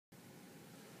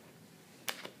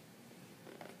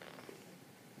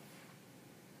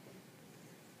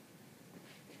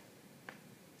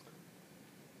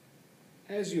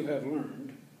As you have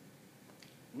learned,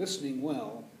 listening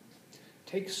well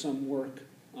takes some work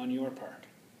on your part.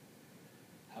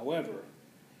 However,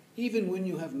 even when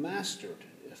you have mastered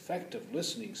effective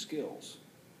listening skills,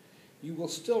 you will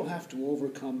still have to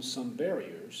overcome some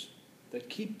barriers that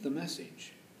keep the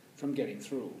message from getting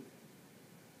through.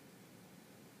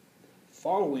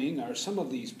 Following are some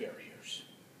of these barriers,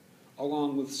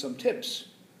 along with some tips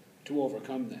to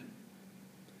overcome them.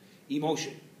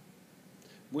 Emotion.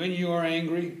 When you are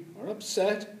angry or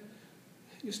upset,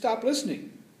 you stop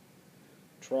listening.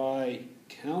 Try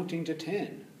counting to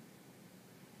 10,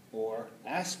 or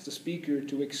ask the speaker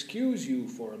to excuse you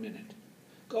for a minute.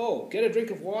 Go, get a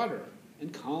drink of water,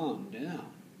 and calm down.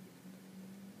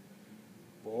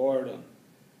 Boredom.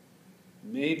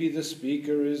 Maybe the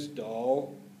speaker is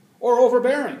dull or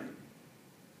overbearing.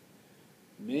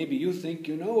 Maybe you think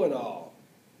you know it all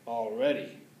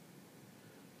already.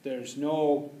 There's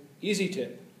no easy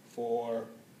tip for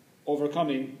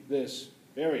overcoming this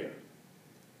barrier.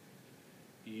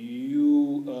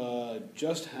 You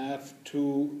just have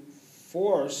to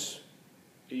force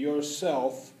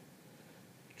yourself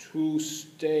to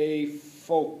stay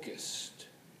focused.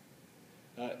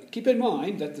 Keep in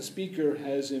mind that the speaker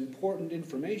has important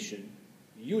information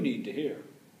you need to hear.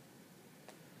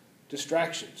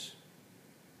 Distractions.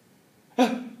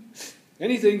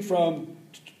 Anything from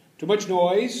too much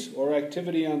noise or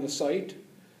activity on the site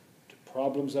to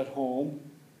problems at home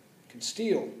can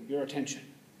steal your attention.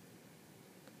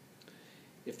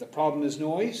 If the problem is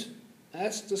noise,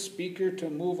 ask the speaker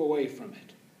to move away from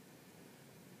it.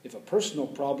 If a personal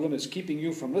problem is keeping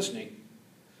you from listening,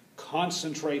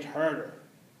 concentrate harder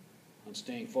on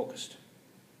staying focused.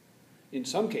 In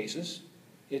some cases,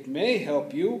 it may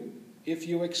help you if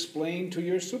you explain to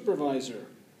your supervisor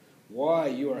why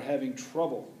you are having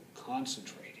trouble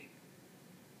concentrating.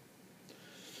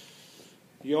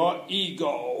 Your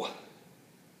ego.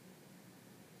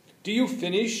 Do you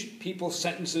finish people's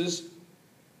sentences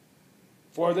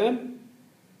for them?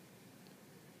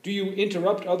 Do you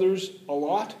interrupt others a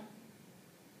lot?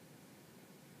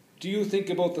 Do you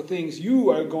think about the things you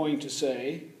are going to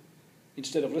say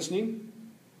instead of listening?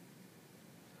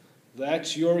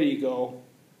 That's your ego,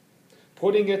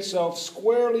 putting itself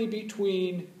squarely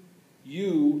between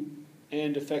you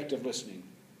and effective listening.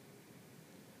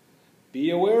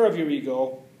 Be aware of your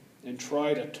ego and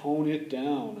try to tone it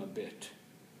down a bit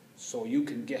so you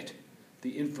can get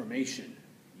the information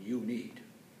you need.